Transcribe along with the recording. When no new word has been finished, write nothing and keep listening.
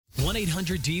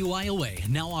1-800-DUI-AWAY,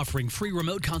 now offering free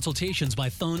remote consultations by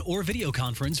phone or video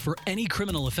conference for any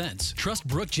criminal offense. Trust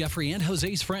Brooke, Jeffrey, and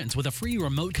Jose's friends with a free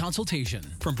remote consultation.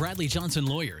 From Bradley Johnson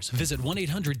Lawyers, visit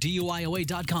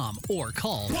 1-800-DUI-AWAY.com or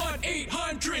call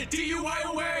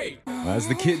 1-800-DUI-AWAY. As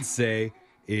the kids say,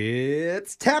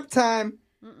 it's tap time.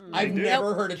 I've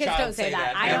never heard a Kids child don't say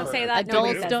that. I Ever. don't say that.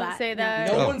 Adults don't say that.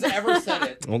 No one's ever said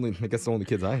it. I guess the only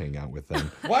kids I hang out with then.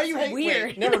 Why are you hanging? Weird.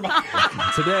 Wait, never mind.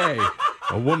 Today,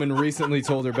 a woman recently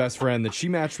told her best friend that she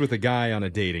matched with a guy on a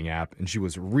dating app, and she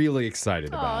was really excited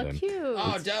about him. Cute.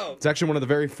 Oh, dope. It's actually one of the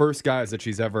very first guys that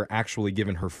she's ever actually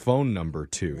given her phone number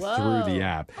to through the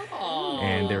app.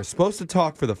 And they're supposed to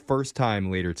talk for the first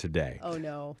time later today. Oh,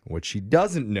 no. What she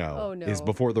doesn't know is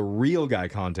before the real guy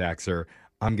contacts her,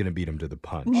 I'm going to beat him to the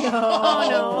punch.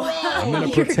 No. I'm going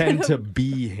to pretend to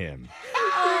be him.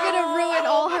 You're going to ruin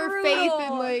all her faith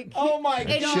in, like... Oh, my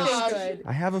God.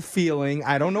 I have a feeling,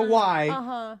 I don't know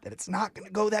why, that it's not going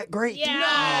to go that great.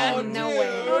 Yeah. No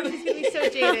way. Oh, he's going to be so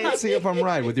jaded. Let's see if I'm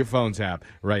right with your phone tap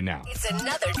right now. It's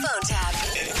another phone tap.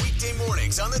 Weekday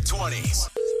mornings on the 20s.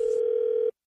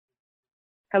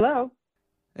 Hello,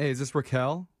 Hey, is this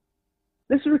Raquel?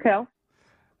 this is Raquel.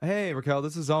 Hey, Raquel,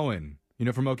 this is Owen. You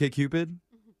know from OkCupid?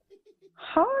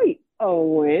 Hi,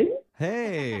 Owen.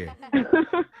 Hey.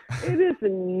 It is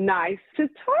nice to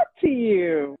talk to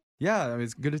you. Yeah, I mean,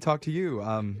 it's good to talk to you.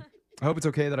 I hope it's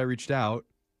okay that I reached out.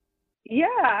 Yeah,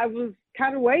 I was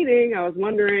kind of waiting. I was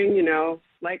wondering,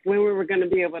 like when we were going to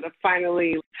be able to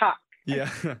finally talk. Yeah.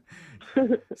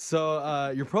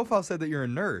 So your profile said that you're a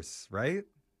nurse, right?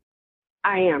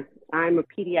 I am. I'm a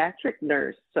pediatric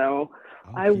nurse, so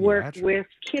I work pediatric. with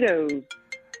kiddos.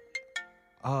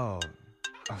 Oh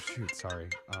shoot, sorry.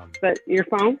 But your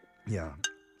phone? Yeah.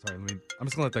 Sorry, I'm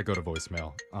just gonna let that go to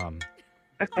voicemail.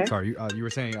 Okay. Sorry, you were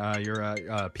saying you're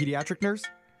a pediatric nurse?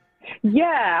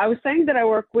 Yeah, I was saying that I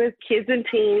work with kids and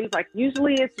teens. Like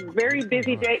usually it's very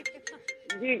busy day.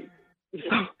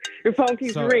 Your phone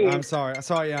keeps ringing. I'm sorry.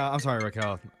 I'm sorry,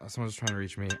 Raquel. Someone's trying to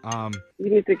reach me. You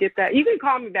need to get that. You can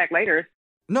call me back later.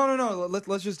 No.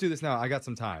 Let's just do this now. I got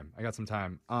some time.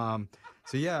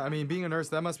 So yeah, I mean, being a nurse,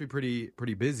 that must be pretty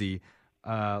busy.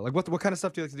 Like what kind of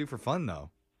stuff do you like to do for fun though?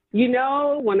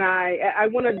 When I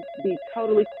want to be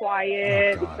totally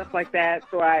quiet and stuff like that,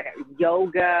 so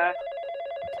yoga.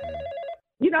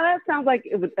 Okay. That sounds like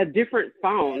it was a different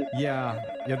phone. Yeah.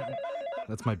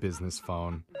 That's my business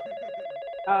phone.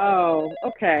 Oh,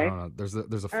 okay. I don't know.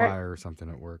 There's a fire or something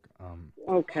at work.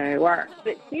 Okay. Well,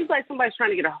 it seems like somebody's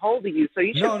trying to get a hold of you, so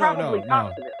you should probably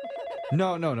talk to them.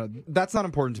 No. That's not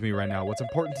important to me right now. What's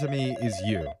important to me is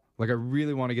you. Like, I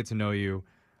really want to get to know you.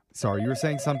 Sorry, you were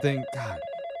saying something. God,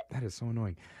 that is so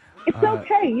annoying. It's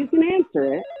okay. You can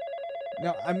answer it.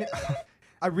 No, I mean,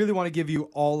 I really want to give you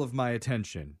all of my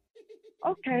attention.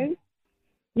 Okay.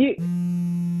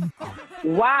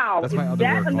 Wow. That's my Is other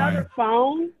that work another line.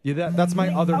 phone? Yeah, that's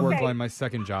my other work Okay. line, my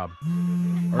second job.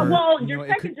 Your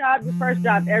second job, your first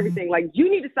job, everything. Like, you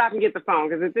need to stop and get the phone,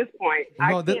 because at this point,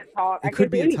 I can't talk. It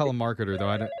could be a telemarketer, though.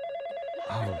 I don't.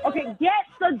 Oh. Okay, get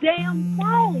the damn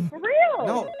phone, for real.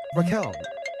 No, Raquel,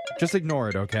 just ignore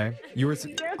it, okay?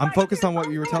 I'm focused on what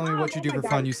you were telling me what you do for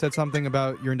fun. You said something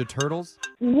about you're into turtles?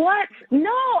 What?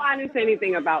 No, I didn't say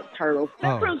anything about turtles.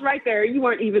 That proves right there. You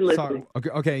weren't even listening.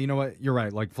 Sorry. Okay, you know what? You're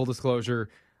right. Like, full disclosure,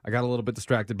 I got a little bit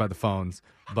distracted by the phones,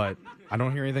 but I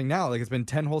don't hear anything now. Like, it's been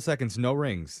 10 whole seconds, no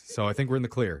rings. So I think we're in the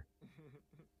clear.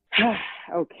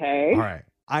 Okay. All right.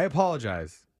 I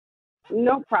apologize.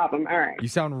 No problem. All right. You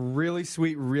sound really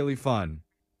sweet, really fun.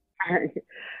 All right.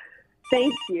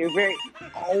 Thank you.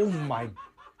 Oh, my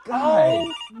God.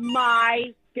 Oh,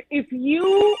 my.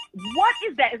 What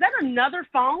is that? Is that another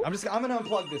phone? I'm going to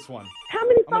unplug this one. How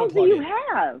many phones do you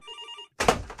have?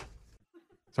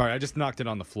 Sorry, I just knocked it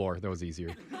on the floor. That was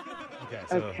easier.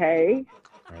 Okay.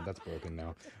 All right, that's broken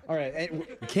now. All right, and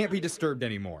we can't be disturbed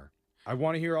anymore. I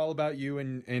want to hear all about you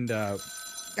and You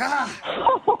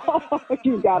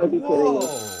gotta be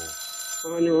serious.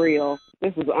 Unreal.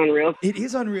 This is unreal. It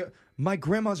is unreal. My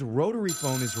grandma's rotary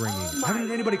phone is ringing. I haven't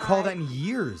had anybody call that in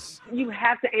years. You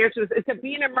have to answer this. It could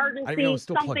be an emergency.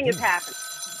 Something has happened.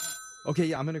 Okay,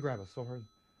 yeah, I'm gonna grab it. So hurry.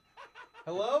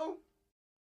 Hello?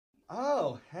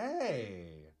 Oh, hey.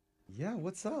 Yeah,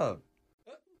 what's up?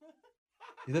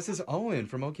 This is Owen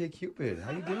from OkCupid.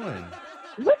 How you doing?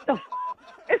 What the?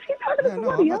 Is he talking to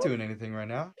somebody I'm not else? doing anything right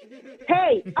now.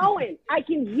 Hey, Owen, I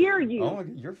can hear you. Oh my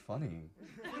God, you're funny.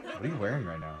 What are you wearing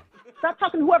right now? Stop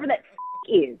talking to whoever that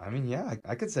is. I mean, yeah,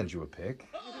 I could send you a pic.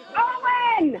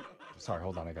 Owen! Sorry,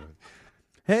 hold on, I gotta.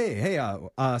 Hey,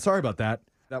 sorry about that.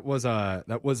 That was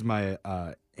my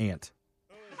aunt.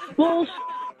 Bullshit.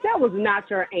 That was not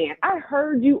your aunt. I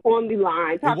heard you on the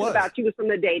line talking was. about you was from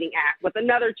the dating app with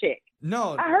another chick.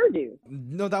 No, I heard you.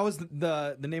 no, that was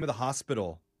the name of the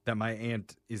hospital that my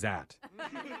aunt is at.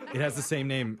 It has the same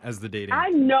name as the dating. I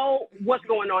know what's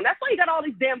going on. That's why you got all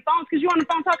these damn phones, because you're on the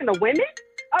phone talking to women.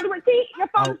 See, your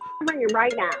phone's ringing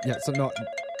right now. Yeah, so no,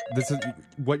 this is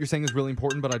what you're saying is really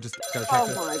important, but I just gotta check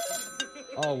this. My,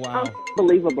 Oh, wow.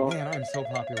 unbelievable. Man, I'm so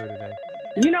popular today.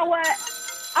 You know what?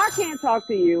 I can't talk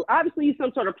to you. Obviously, you're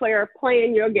some sort of player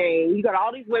playing your game. You got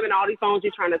all these women, all these phones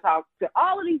you're trying to talk to,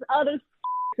 all of these other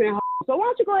and so why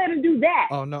don't you go ahead and do that?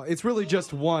 Oh, no, it's really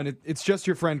just one. It's just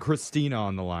your friend Christina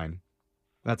on the line.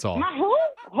 That's all. My who?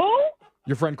 Who?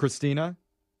 Your friend Christina?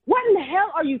 What in the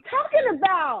hell are you talking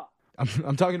about?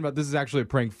 I'm talking about, this is actually a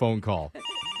prank phone call.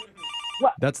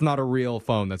 What? That's not a real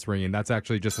phone that's ringing. That's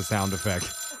actually just a sound effect.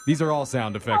 These are all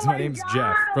sound effects. Oh My my name's God.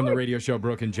 Jeff from the radio show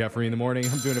Brooke and Jeffrey in the Morning.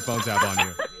 I'm doing a phone tap on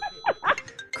you.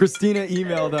 Christina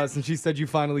emailed us, and she said you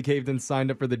finally caved and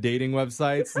signed up for the dating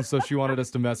websites, and so she wanted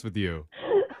us to mess with you.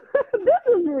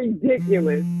 This is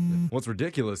ridiculous. What's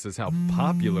ridiculous is how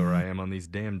popular I am on these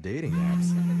damn dating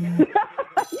apps.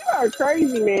 You are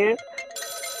crazy, man.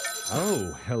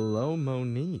 Oh, hello,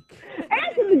 Monique.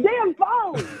 Answer the damn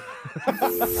phone.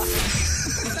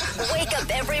 Wake up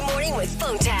every morning with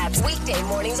phone taps. Weekday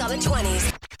mornings on the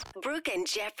 20s. Brooke and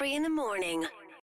Jeffrey in the Morning.